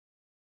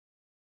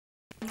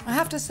I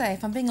have to say,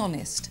 if I'm being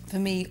honest, for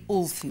me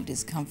all food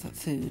is comfort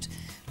food.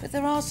 But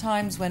there are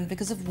times when,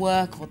 because of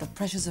work or the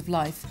pressures of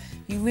life,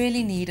 you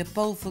really need a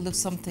bowlful of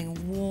something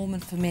warm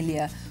and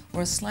familiar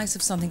or a slice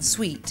of something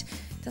sweet,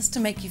 just to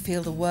make you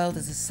feel the world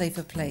is a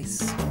safer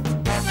place.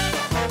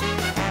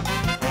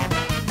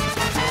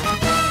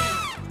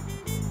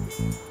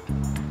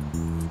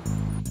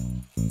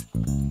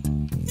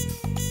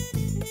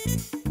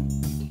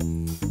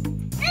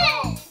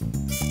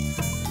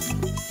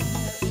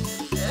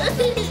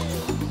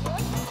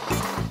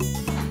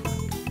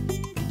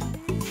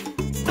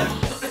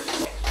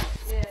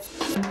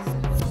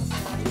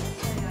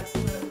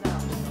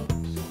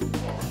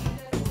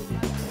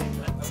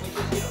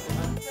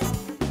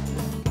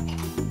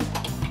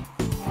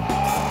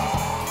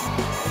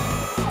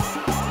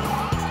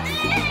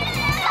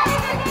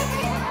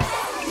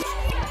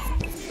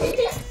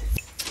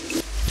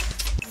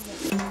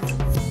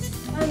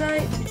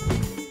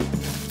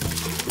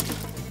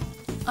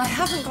 I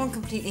haven't gone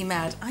completely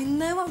mad. I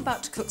know I'm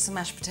about to cook some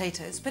mashed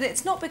potatoes, but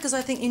it's not because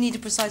I think you need a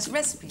precise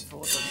recipe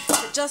for them,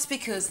 but just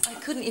because I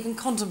couldn't even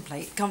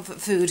contemplate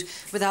comfort food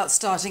without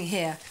starting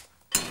here.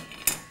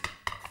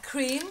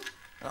 Cream,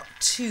 not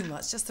too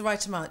much, just the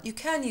right amount. You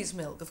can use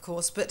milk, of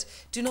course, but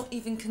do not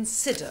even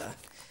consider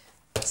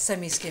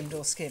semi-skimmed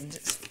or skimmed.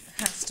 It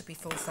has to be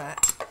full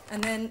fat.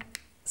 And then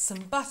some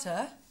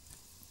butter.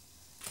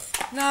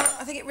 Now,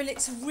 I think it really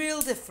makes a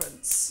real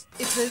difference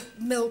if the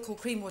milk or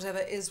cream or whatever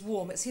is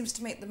warm. It seems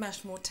to make the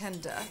mash more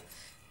tender.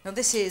 Now,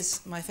 this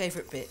is my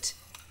favourite bit,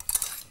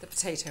 the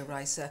potato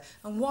ricer.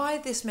 And why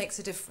this makes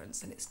a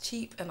difference, and it's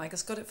cheap, and I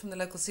just got it from the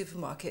local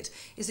supermarket,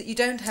 is that you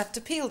don't have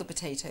to peel the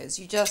potatoes.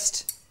 You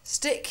just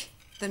stick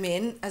them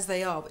in as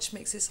they are, which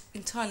makes this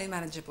entirely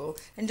manageable,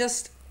 and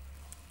just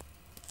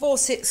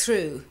force it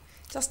through.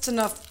 Just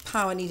enough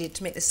power needed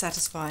to make this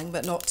satisfying,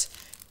 but not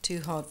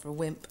too hard for a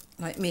wimp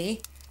like me.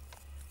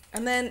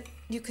 And then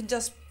you can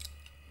just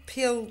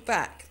peel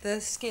back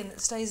the skin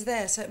that stays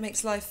there, so it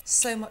makes life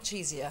so much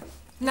easier.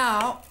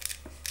 Now,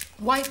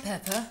 white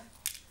pepper,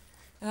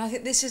 and I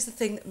think this is the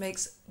thing that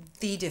makes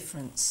the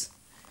difference.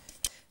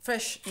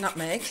 Fresh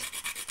nutmeg,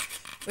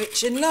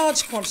 which in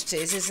large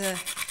quantities is a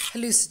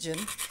hallucinogen,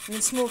 and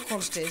in small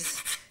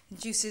quantities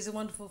induces a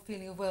wonderful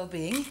feeling of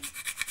well-being.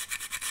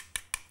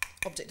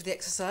 Object of the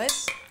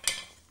exercise.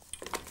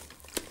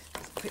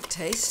 Quick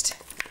taste.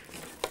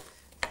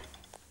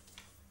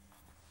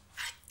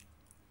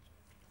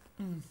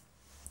 And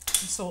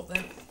salt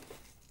then.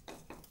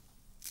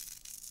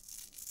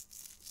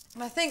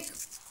 And I think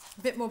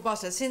a bit more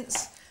butter,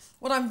 since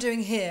what I'm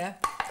doing here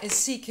is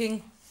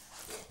seeking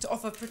to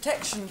offer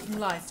protection from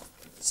life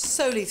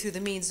solely through the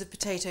means of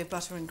potato,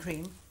 butter and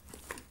cream.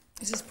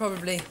 This is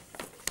probably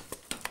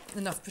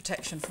enough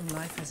protection from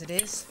life as it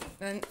is.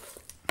 And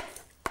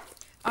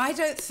I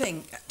don't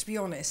think, to be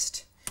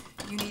honest,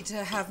 you need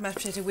to have mashed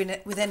potato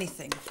with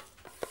anything.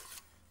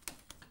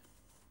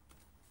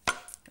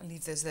 I'll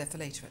leave those there for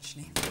later,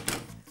 actually.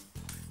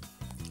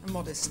 A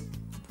modest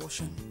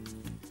portion.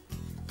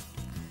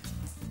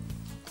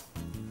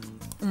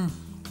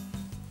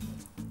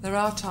 There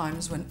are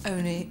times when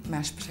only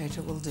mashed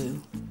potato will do.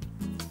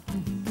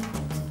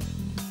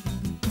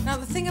 Now,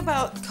 the thing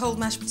about cold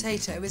mashed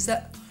potato is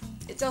that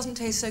it doesn't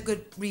taste so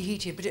good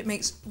reheated, but it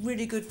makes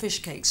really good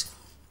fish cakes.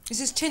 This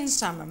is tinned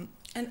salmon,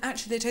 and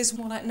actually they taste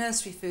more like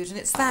nursery food, and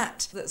it's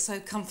that that's so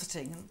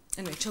comforting. And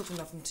anyway, children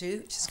love them too,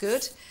 which is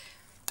good.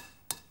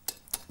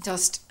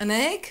 Just an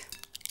egg,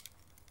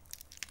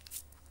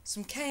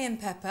 some cayenne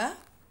pepper,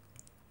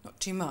 not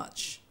too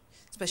much,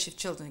 especially if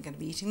children are going to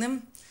be eating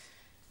them,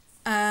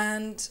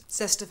 and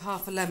zest of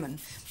half a lemon.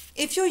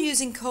 If you're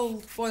using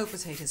cold boiled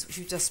potatoes, which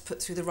you just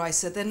put through the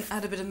ricer, then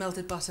add a bit of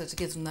melted butter to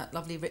give them that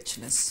lovely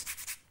richness.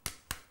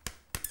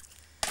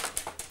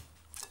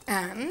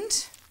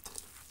 And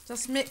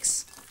just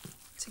mix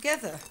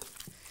together.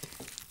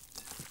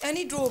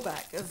 Only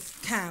drawback of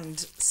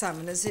canned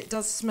salmon is it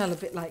does smell a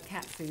bit like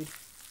cat food,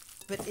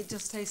 but it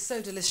just tastes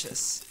so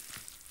delicious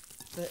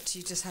that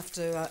you just have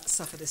to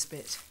suffer this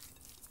bit.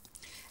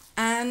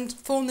 And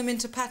form them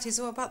into patties,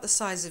 or about the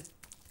size of,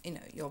 you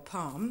know, your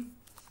palm.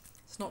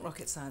 It's not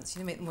rocket science, you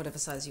can make them whatever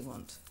size you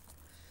want.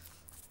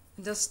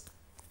 And just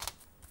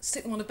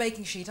stick them on a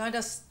baking sheet. I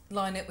just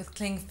line it with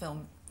cling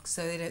film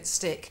so they don't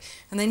stick.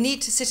 And they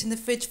need to sit in the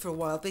fridge for a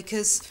while,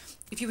 because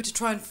if you were to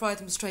try and fry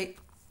them straight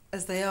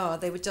as they are,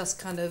 they would just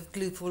kind of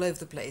gloop all over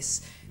the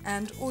place.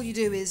 And all you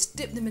do is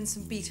dip them in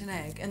some beaten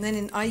egg, and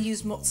then I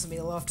use matzo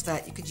meal after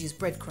that. You could use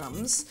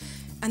breadcrumbs,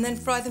 and then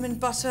fry them in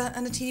butter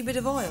and a teeny bit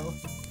of oil.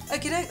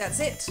 Okie doke, that's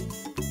it.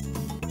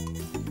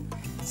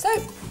 So,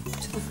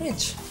 to the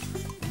fridge.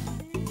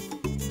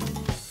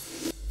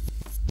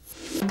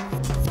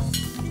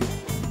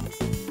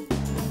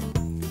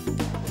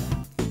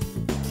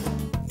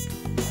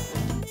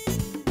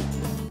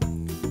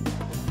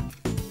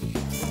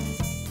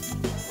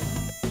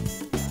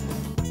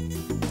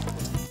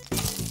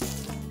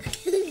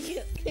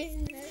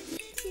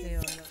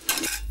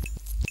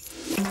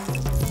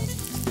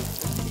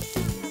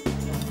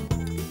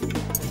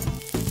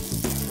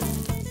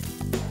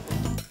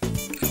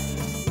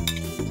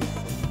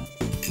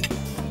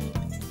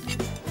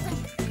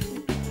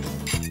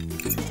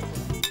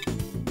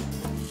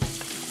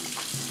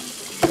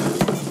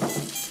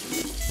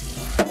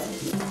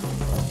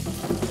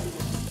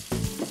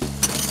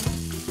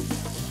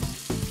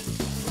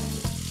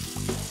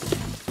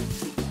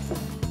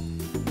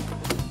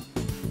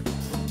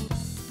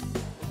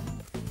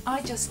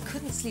 I just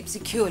couldn't sleep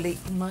securely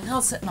in my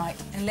house at night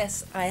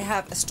unless I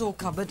have a store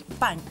cupboard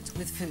banked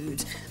with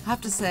food. I have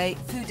to say,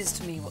 food is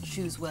to me what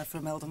shoes were for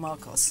Imelda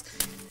Marcos.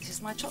 This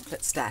is my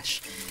chocolate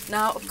stash.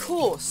 Now, of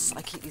course,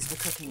 I keep these for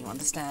cooking, you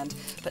understand,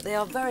 but they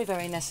are very,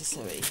 very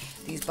necessary,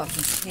 these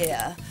buttons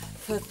here,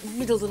 for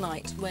middle of the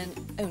night when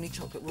only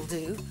chocolate will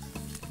do.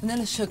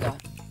 Vanilla sugar,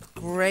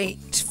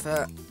 great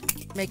for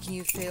making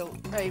you feel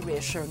very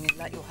reassuringly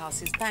like your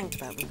house is banked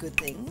about with good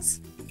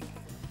things.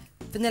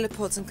 Vanilla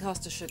pods and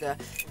caster sugar,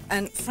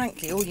 and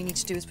frankly all you need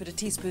to do is put a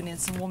teaspoon in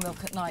some warm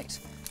milk at night.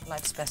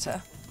 Life's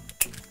better.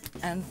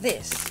 And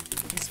this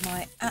is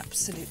my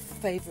absolute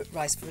favourite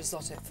rice for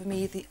risotto. For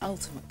me, the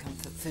ultimate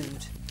comfort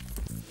food.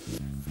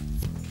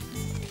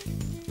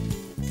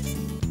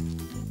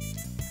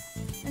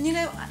 And you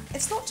know,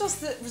 it's not just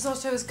that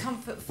risotto is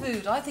comfort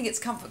food, I think it's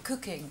comfort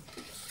cooking.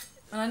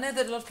 And I know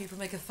that a lot of people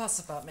make a fuss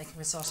about making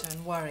risotto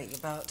and worry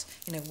about,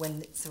 you know,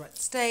 when it's the right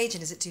stage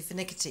and is it too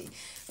finicky.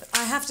 But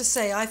I have to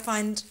say, I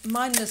find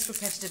mindless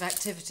repetitive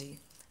activity,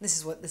 this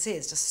is what this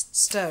is, just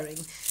stirring,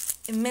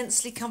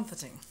 immensely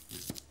comforting.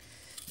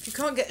 If you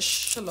can't get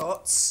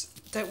shallots,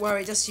 don't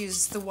worry, just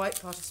use the white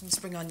part of some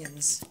spring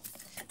onions.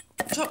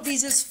 Chop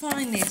these as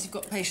finely as you've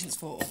got patience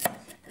for.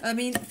 I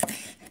mean,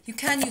 you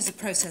can use a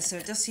processor,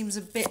 it just seems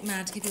a bit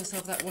mad to give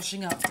yourself that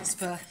washing up just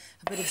for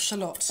a bit of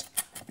shallot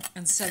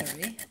and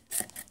celery.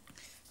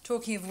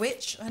 Talking of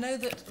which, I know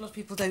that a lot of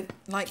people don't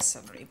like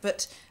celery,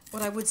 but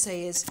what I would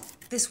say is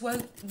this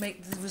won't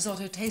make the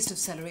risotto taste of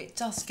celery, it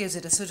just gives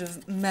it a sort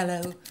of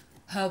mellow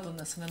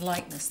herbalness and a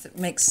lightness that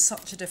makes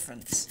such a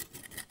difference.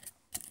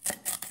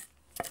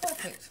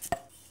 Perfect.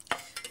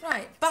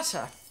 Right,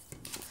 butter.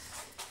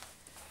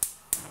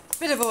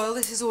 Bit of oil,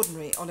 this is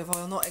ordinary olive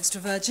oil, not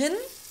extra virgin.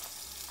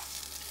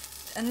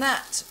 And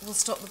that will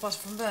stop the butter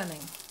from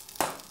burning.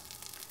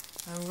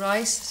 And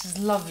rice, this is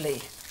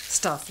lovely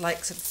stuff,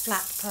 like sort of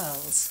flat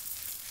pearls.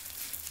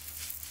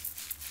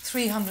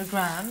 300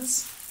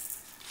 grams.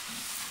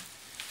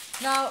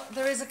 Now,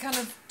 there is a kind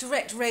of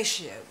direct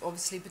ratio,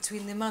 obviously,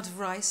 between the amount of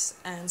rice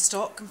and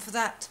stock, and for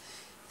that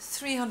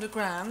 300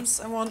 grams,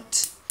 I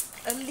want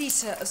a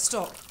litre of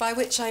stock, by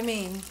which I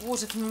mean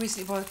water from a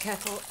recently boiled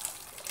kettle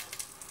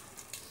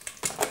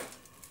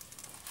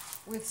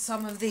with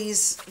some of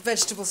these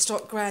vegetable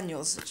stock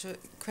granules, which are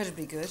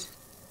incredibly good.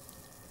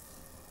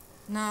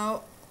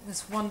 Now,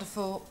 this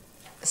wonderful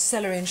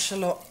celery and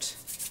shallot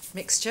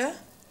mixture.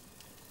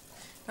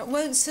 Now, it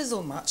won't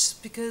sizzle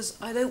much because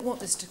I don't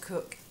want this to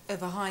cook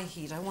over high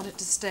heat. I want it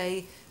to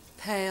stay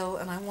pale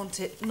and I want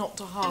it not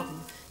to harden,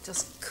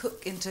 just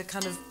cook into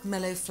kind of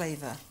mellow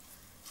flavour.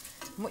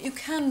 And what you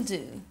can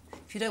do,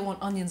 if you don't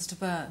want onions to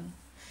burn,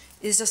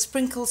 is just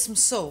sprinkle some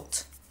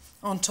salt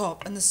on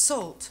top, and the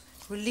salt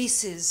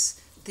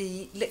releases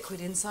the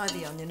liquid inside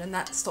the onion and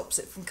that stops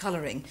it from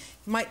colouring.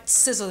 It might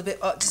sizzle a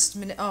bit just a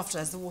minute after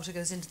as the water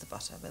goes into the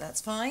butter, but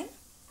that's fine.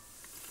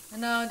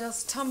 And now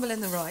just tumble in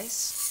the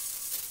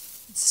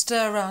rice,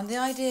 stir around. The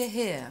idea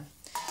here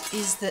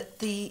is that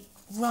the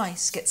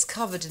rice gets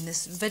covered in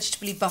this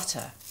vegetable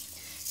butter,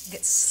 it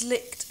gets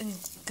slicked and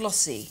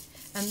glossy,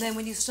 and then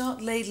when you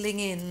start ladling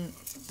in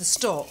the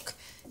stock,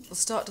 it will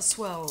start to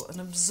swell and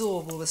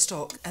absorb all the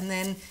stock, and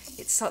then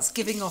it starts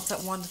giving off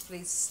that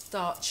wonderfully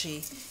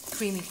starchy,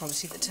 creamy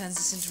quality that turns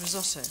this into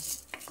risotto.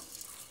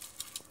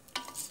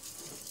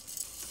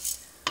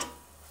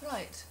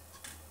 Right.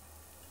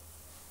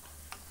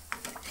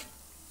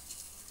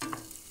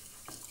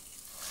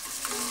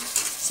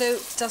 So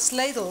just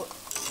ladle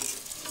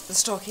the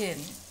stock in,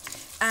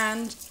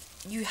 and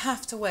you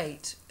have to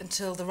wait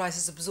until the rice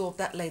has absorbed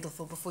that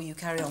ladleful before you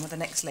carry on with the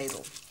next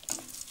ladle.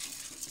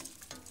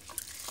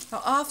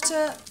 Now,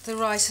 after the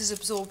rice has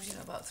absorbed, you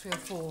know, about 3 or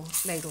 4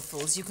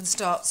 ladlefuls, you can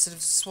start sort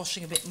of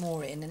swashing a bit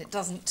more in, and it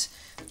doesn't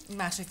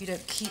matter if you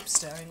don't keep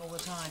stirring all the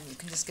time. You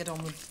can just get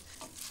on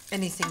with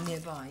anything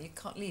nearby. You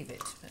can't leave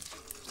it. But...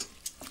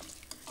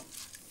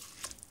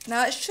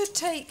 Now, it should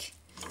take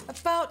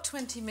about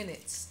 20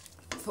 minutes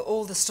for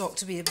all the stock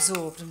to be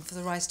absorbed and for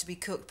the rice to be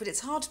cooked, but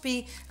it's hard to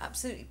be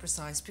absolutely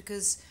precise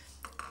because,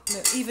 you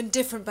know, even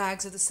different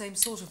bags of the same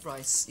sort of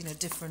rice, you know,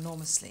 differ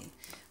enormously.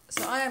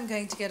 So I am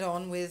going to get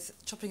on with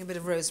chopping a bit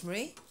of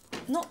rosemary.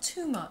 Not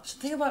too much. The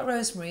thing about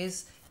rosemary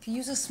is if you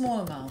use a small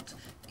amount,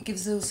 it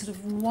gives a sort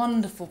of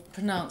wonderful,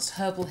 pronounced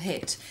herbal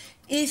hit.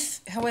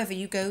 If, however,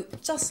 you go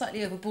just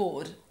slightly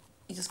overboard,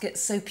 you just get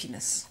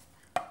soapiness.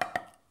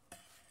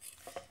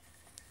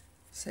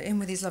 So in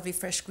with these lovely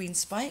fresh green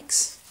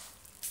spikes.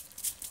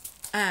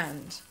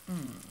 And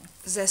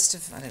zest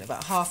of, I don't know,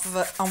 about half of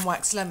an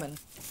unwaxed lemon.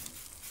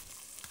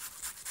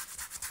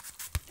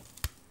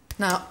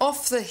 Now,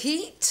 off the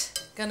heat,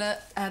 gonna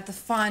add the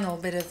final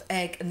bit of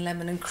egg and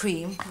lemon and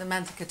cream, the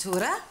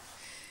mantecatura.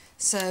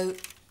 So,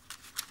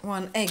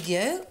 1 egg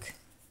yolk.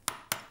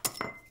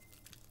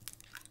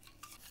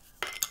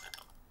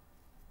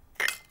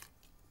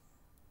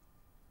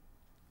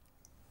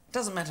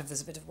 Doesn't matter if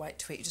there's a bit of white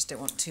to it, you just don't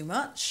want too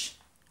much.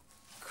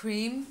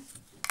 Cream.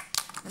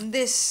 And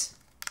this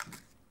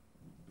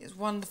is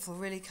wonderful,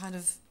 really kind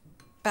of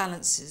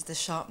balances the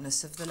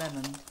sharpness of the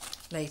lemon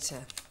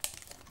later.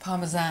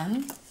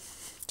 Parmesan,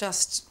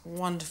 just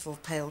wonderful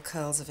pale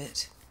curls of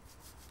it.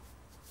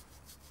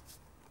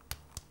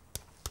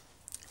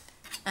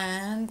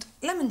 And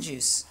lemon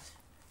juice.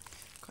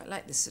 Quite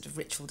like this sort of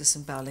ritual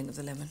disemboweling of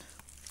the lemon.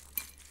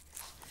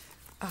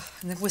 Oh,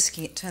 and then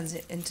whisking it turns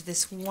it into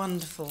this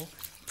wonderful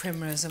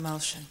primrose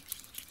emulsion.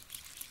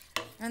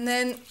 And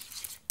then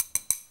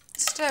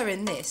stir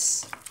in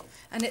this,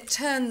 and it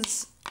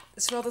turns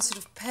this rather sort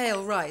of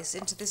pale rice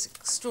into this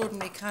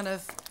extraordinary kind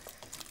of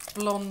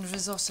blonde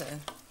risotto.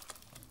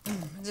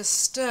 And just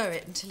stir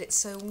it until it's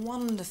so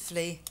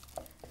wonderfully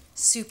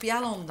soupy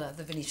all'onde,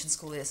 the Venetians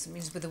call this. It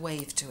means with a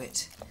wave to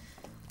it.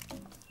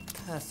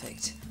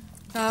 Perfect.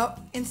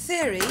 Now, in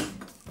theory,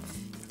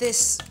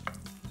 this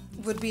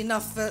would be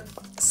enough for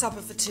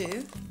supper for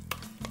two.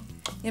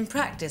 In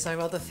practice, I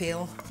rather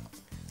feel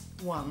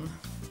one.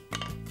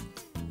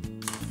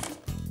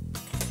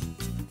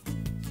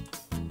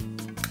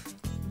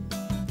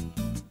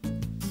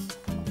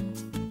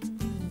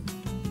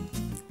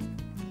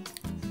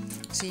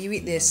 So you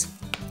eat this,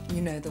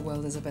 you know the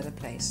world is a better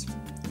place.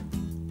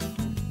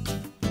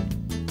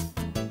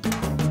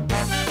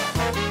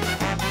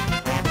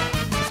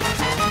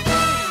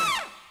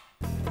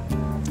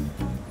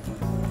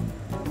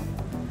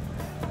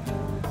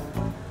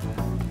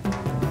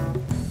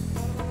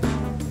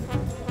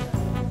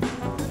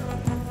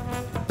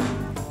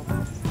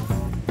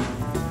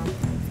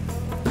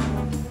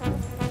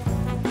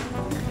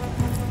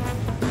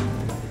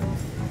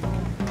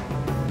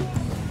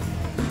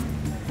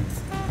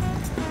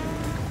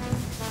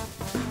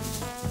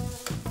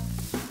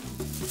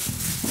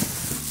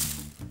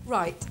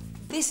 Right,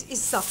 this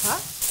is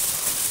supper,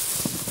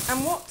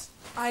 and what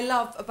I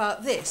love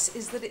about this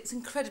is that it's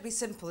incredibly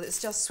simple. It's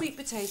just sweet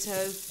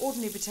potato,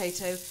 ordinary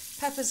potato,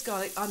 peppers,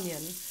 garlic,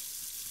 onion,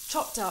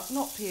 chopped up,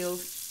 not peeled,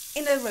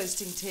 in a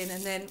roasting tin,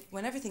 and then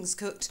when everything's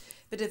cooked,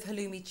 a bit of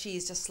halloumi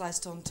cheese just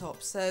sliced on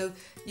top. So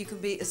you can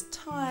be as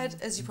tired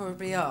as you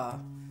probably are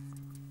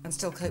and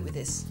still cope with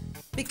this.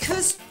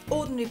 Because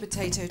ordinary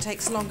potato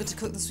takes longer to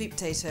cook than sweet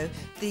potato,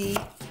 the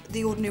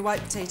ordinary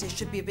white potato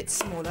should be a bit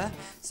smaller,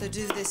 so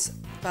do this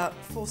about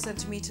 4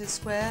 centimetres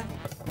square.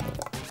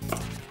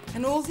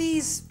 And all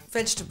these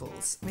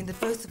vegetables, I mean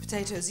both the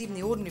potatoes, even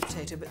the ordinary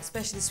potato, but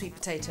especially the sweet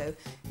potato,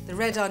 the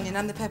red onion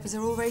and the peppers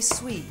are all very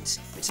sweet,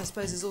 which I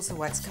suppose is also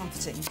why it's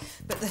comforting.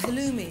 But the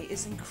halloumi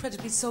is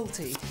incredibly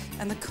salty,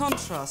 and the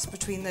contrast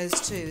between those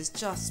two is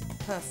just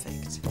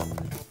perfect.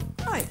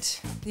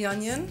 Right, the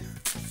onion,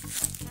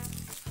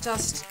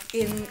 just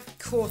in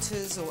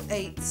quarters or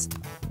eighths.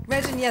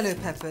 Red and yellow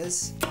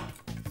peppers,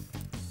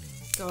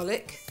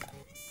 garlic.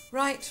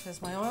 Right,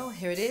 where's my oil?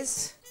 Here it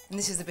is. And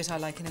this is the bit I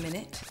like in a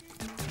minute.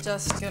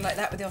 Just go like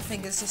that with your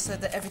fingers just so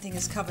that everything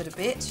is covered a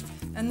bit.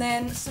 And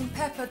then some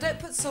pepper. Don't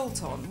put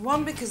salt on.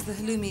 One, because the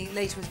halloumi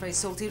later is very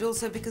salty, but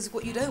also because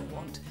what you don't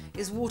want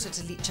is water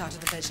to leach out of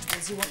the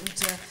vegetables. You want them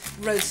to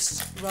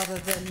roast rather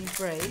than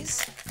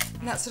braise.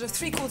 And that's sort of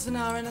 3/4 of an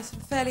hour in a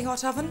fairly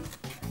hot oven.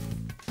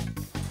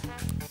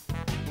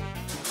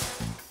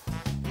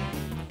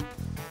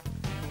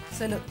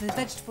 So look, the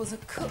vegetables are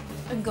cooked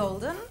and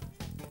golden.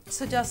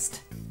 So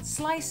just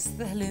slice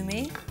the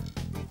halloumi,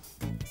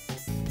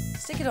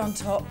 stick it on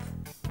top,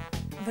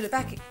 and put it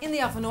back in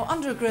the oven or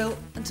under a grill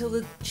until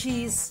the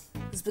cheese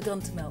has begun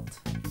to melt.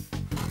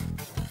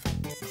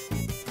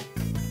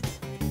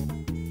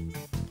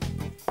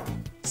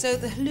 So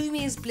the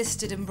halloumi is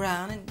blistered and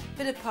brown, and a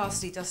bit of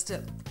parsley just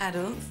to add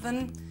oomph,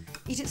 and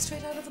eat it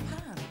straight out of the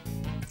pan.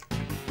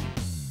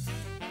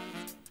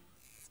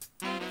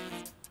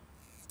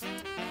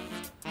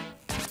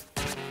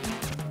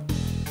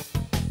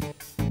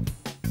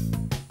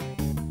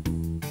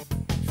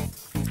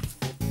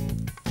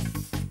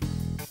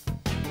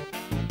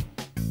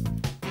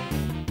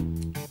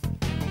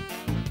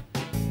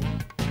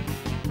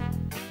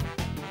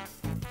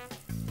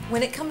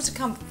 When it comes to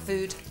comfort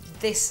food,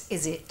 this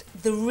is it.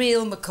 The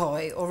real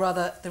McCoy, or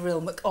rather the real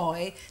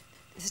McOy.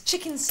 It's a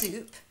chicken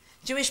soup,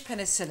 Jewish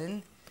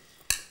penicillin,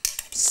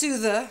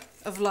 soother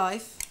of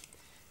life,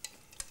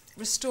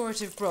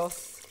 restorative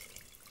broth,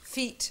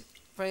 feet,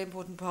 very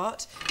important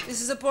part.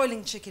 This is a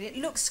boiling chicken. It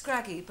looks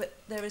scraggy, but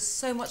there is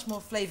so much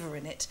more flavour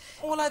in it.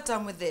 All I've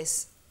done with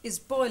this is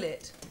boil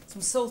it,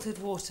 some salted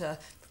water,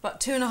 for about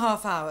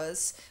 2.5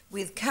 hours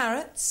with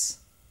carrots,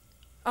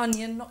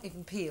 onion, not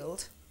even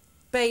peeled,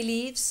 bay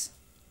leaves,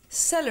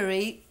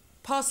 celery,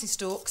 parsley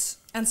stalks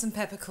and some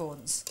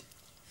peppercorns.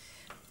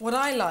 What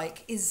I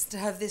like is to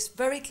have this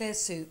very clear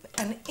soup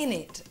and in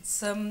it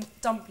some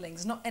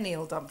dumplings, not any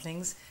old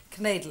dumplings,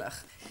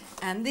 knedlach.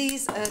 And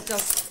these are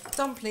just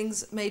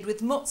dumplings made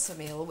with mozza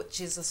meal,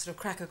 which is a sort of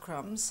cracker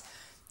crumbs,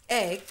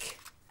 egg,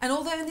 and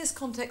although in this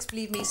context,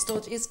 believe me,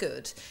 stodge is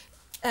good,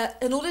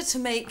 in order to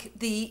make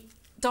the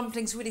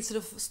dumplings really sort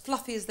of as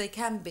fluffy as they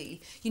can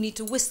be, you need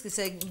to whisk this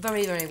egg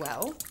very, very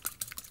well.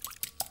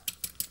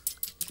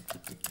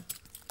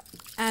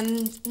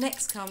 And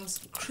next comes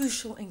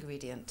crucial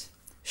ingredient,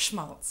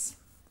 schmaltz.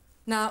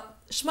 Now,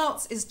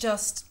 schmaltz is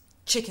just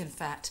chicken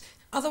fat.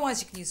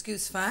 Otherwise, you can use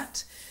goose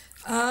fat.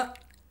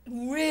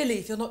 Really,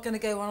 if you're not going to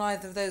go on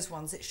either of those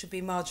ones, it should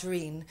be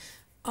margarine.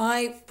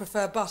 I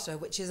prefer butter,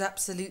 which is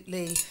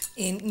absolutely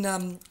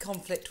in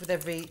conflict with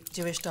every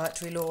Jewish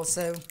dietary law,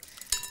 so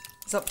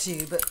it's up to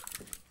you. But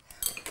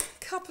a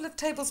couple of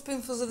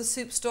tablespoonfuls of the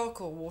soup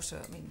stock or water,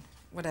 I mean,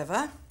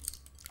 whatever.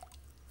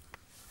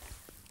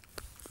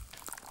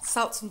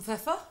 Salt and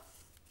pepper.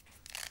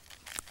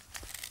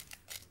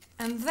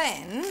 And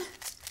then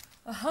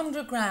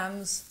 100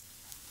 grams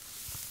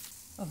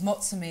of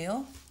matzo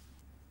meal,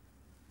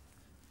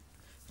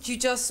 which you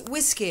just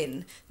whisk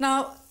in.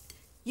 Now,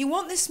 you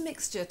want this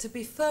mixture to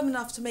be firm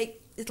enough to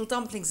make little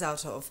dumplings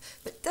out of,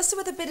 but just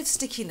with a bit of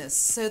stickiness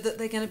so that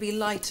they're going to be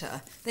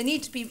lighter. They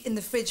need to be in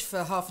the fridge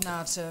for half an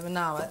hour to an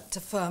hour to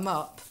firm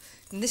up.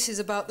 And this is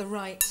about the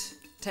right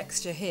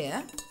texture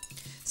here.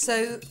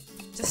 So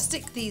just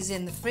stick these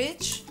in the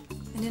fridge,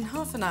 and in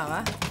half an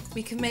hour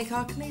we can make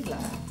our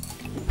knedler.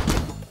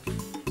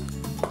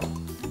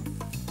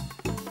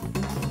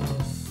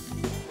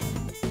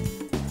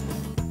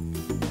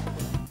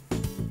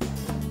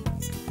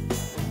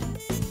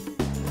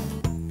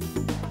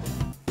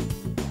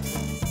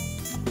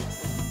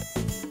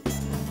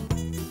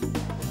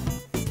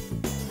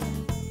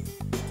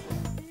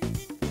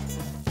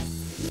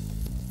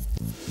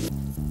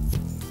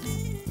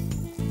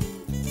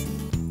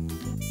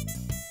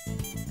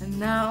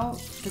 Now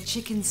the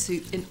chicken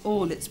soup in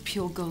all its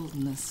pure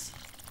goldenness.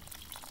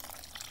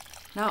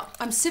 Now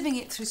I'm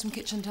sieving it through some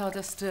kitchen towel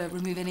just to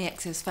remove any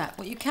excess fat.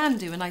 What you can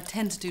do, and I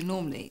tend to do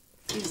normally,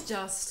 is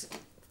just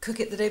cook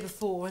it the day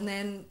before and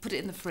then put it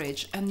in the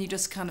fridge, and you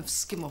just kind of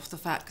skim off the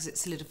fat because it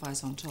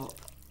solidifies on top.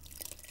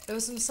 There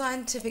were some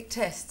scientific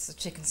tests of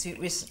chicken soup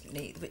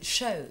recently which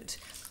showed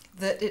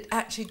that it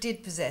actually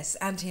did possess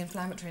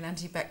anti-inflammatory and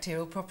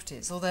antibacterial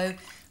properties, although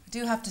I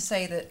do have to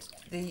say that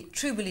the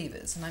true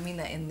believers, and I mean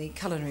that in the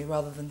culinary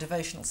rather than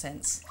devotional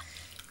sense,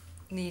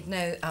 need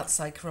no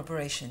outside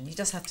corroboration. You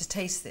just have to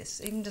taste this,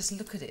 even just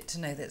look at it to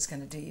know that it's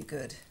going to do you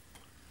good.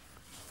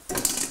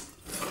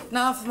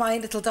 Now for my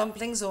little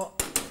dumplings, or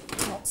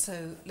not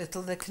so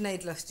little, the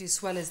knedler do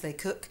swell as they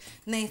cook,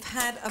 and they've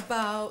had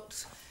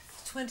about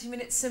 20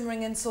 minutes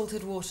simmering in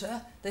salted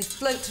water. They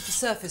float to the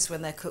surface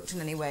when they're cooked in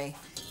any way.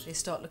 They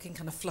start looking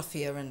kind of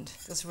fluffier and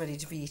just ready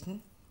to be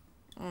eaten.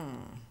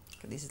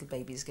 Look at these little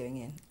babies going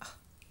in. Oh.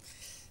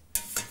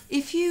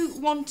 If you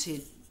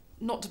wanted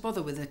not to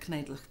bother with the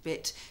knedler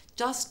bit,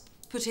 just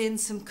put in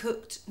some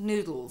cooked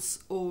noodles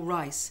or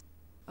rice.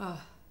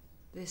 Oh,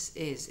 this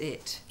is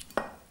it.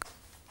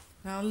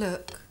 Now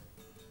look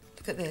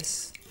at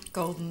this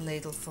golden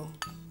ladleful.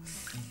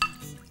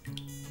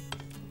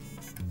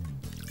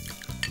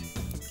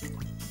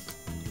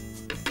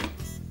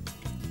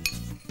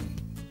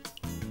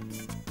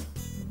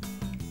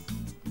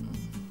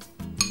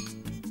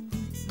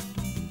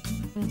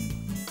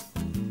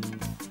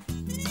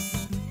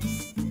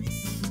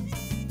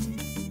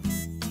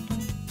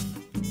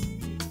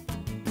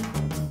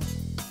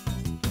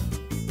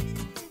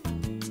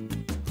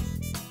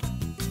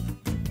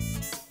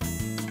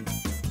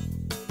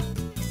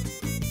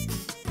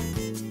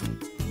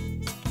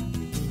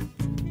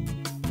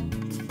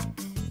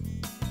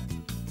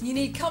 You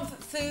need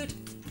comfort food,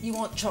 you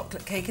want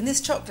chocolate cake, and this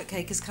chocolate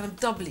cake is kind of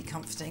doubly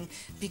comforting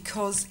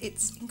because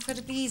it's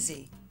incredibly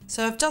easy.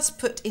 So I've just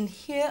put in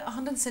here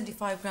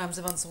 175 grams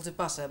of unsalted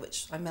butter,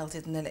 which I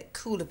melted and then let it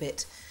cool a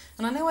bit.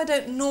 And I know I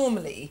don't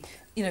normally,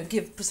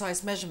 give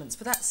precise measurements,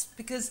 but that's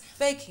because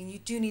baking, you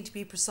do need to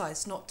be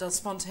precise, not just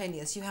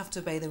spontaneous. You have to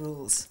obey the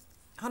rules.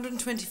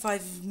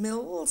 125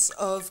 mils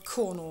of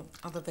corn or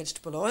other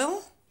vegetable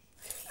oil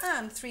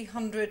and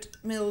 300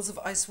 mils of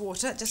ice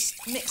water. Just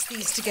mix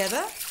these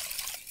together.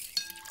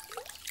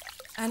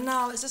 And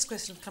now it's just a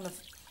question of kind of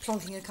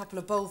plonking a couple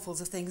of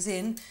bowlfuls of things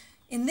in.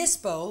 In this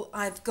bowl,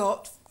 I've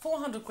got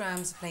 400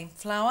 grams of plain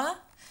flour,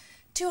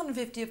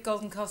 250 of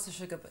golden caster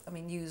sugar, but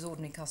use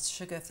ordinary caster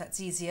sugar if that's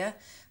easier,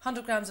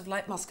 100 grams of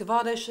light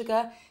muscovado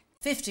sugar,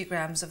 50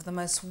 grams of the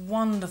most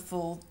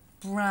wonderful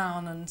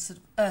brown and sort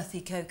of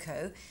earthy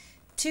cocoa,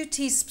 2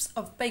 teaspoons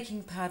of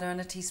baking powder and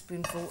a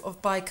teaspoonful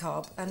of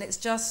bicarb, and it's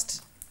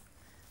just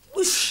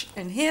whoosh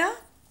in here.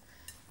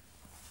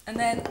 And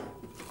then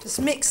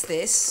just mix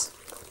this.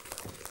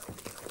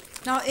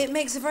 Now, it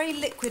makes a very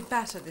liquid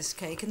batter, this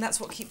cake, and that's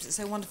what keeps it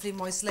so wonderfully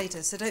moist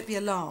later, so don't be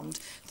alarmed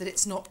that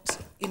it's not,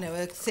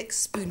 a thick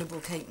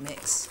spoonable cake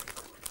mix.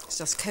 It's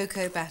just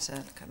cocoa batter,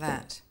 look at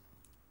that.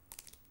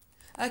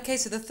 Okay,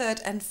 so the third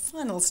and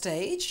final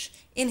stage,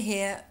 in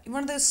here,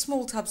 one of those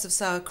small tubs of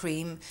sour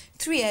cream,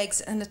 3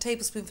 eggs and a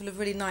tablespoonful of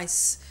really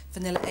nice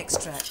vanilla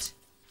extract.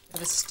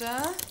 Give it a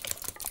stir.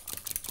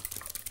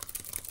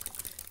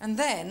 And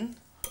then,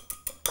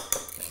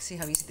 let's see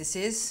how easy this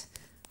is,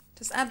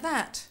 just add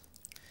that.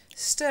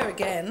 Stir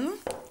again.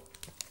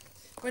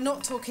 We're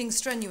not talking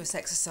strenuous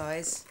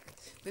exercise,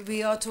 but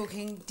we are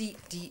talking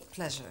deep, deep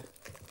pleasure.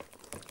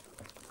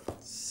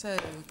 So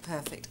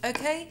perfect.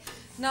 Okay,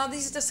 now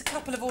these are just a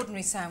couple of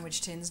ordinary sandwich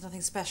tins,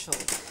 nothing special.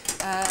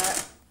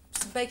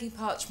 Some baking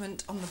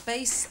parchment on the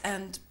base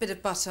and a bit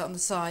of butter on the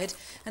side.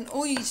 And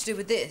all you need to do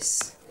with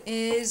this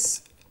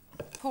is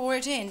pour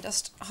it in,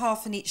 just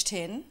half in each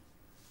tin.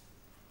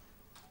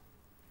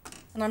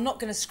 And I'm not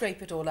going to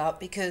scrape it all out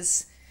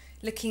because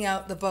licking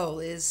out the bowl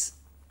is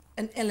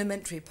an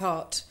elementary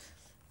part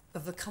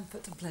of the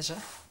comfort and pleasure.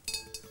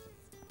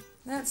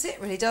 That's it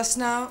really, just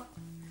now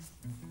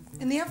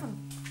in the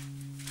oven.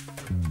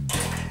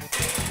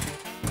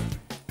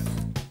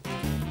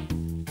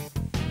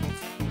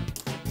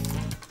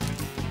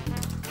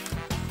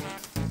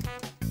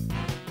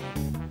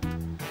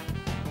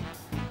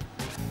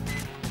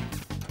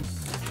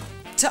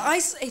 To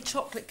ice a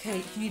chocolate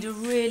cake, you need a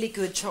really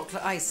good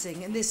chocolate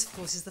icing, and this, of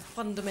course, is the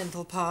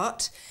fundamental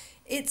part.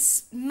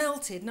 It's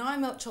melted. Now, I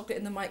melt chocolate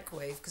in the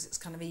microwave because it's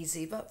kind of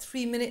easy, about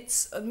 3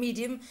 minutes,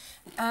 medium,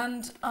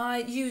 and I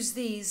use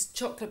these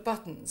chocolate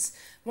buttons.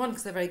 One,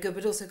 because they're very good,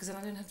 but also because then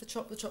I don't have to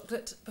chop the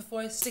chocolate before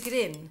I stick it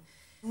in.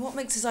 And what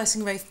makes this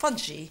icing very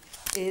fudgy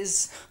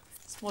is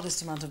a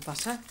modest amount of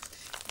butter.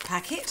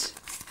 Packet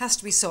has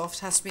to be soft,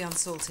 has to be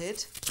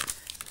unsalted,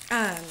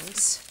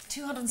 and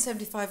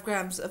 275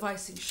 grams of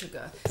icing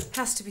sugar.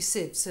 Has to be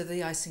sieved so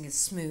the icing is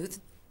smooth.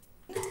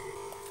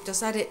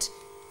 Just add it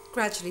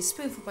gradually,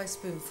 spoonful by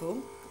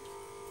spoonful.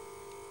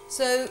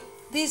 So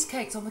these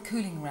cakes on the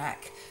cooling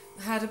rack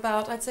had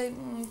about, I'd say,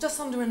 just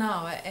under an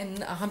hour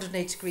in a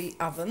 180-degree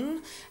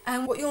oven.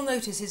 And what you'll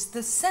notice is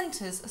the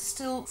centres are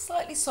still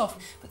slightly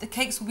soft, but the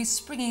cakes will be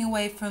springing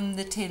away from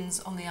the tins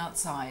on the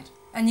outside.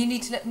 And you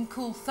need to let them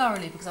cool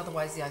thoroughly because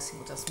otherwise the icing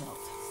will just melt.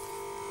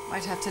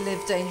 Might have to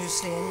live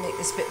dangerously and make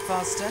this bit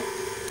faster.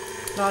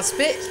 Last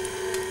bit.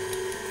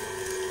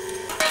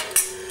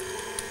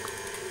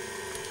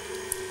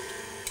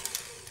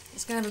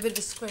 It's going to have a bit of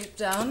a scrape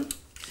down.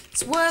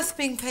 It's worth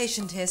being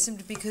patient here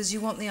simply because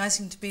you want the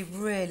icing to be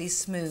really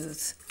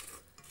smooth.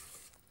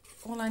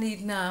 All I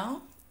need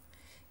now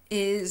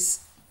is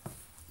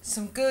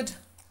some good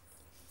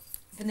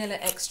vanilla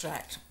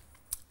extract.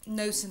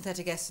 No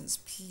synthetic essence,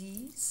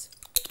 please.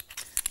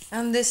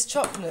 And this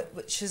chocolate,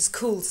 which has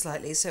cooled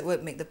slightly so it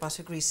won't make the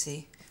butter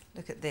greasy.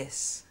 Look at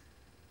this.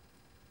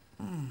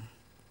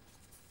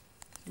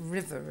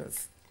 River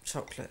of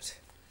chocolate.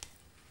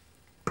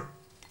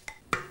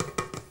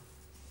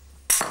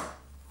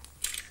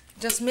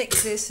 Just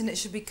mix this and it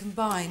should be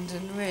combined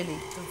and really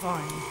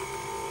divine.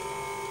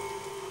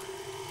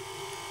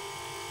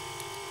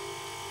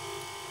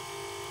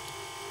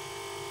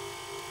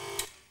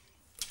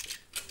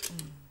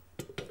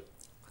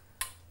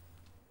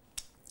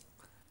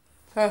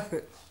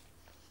 Perfect.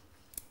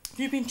 If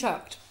you've been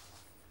chucked,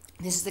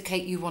 this is the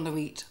cake you want to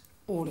eat,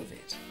 all of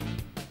it.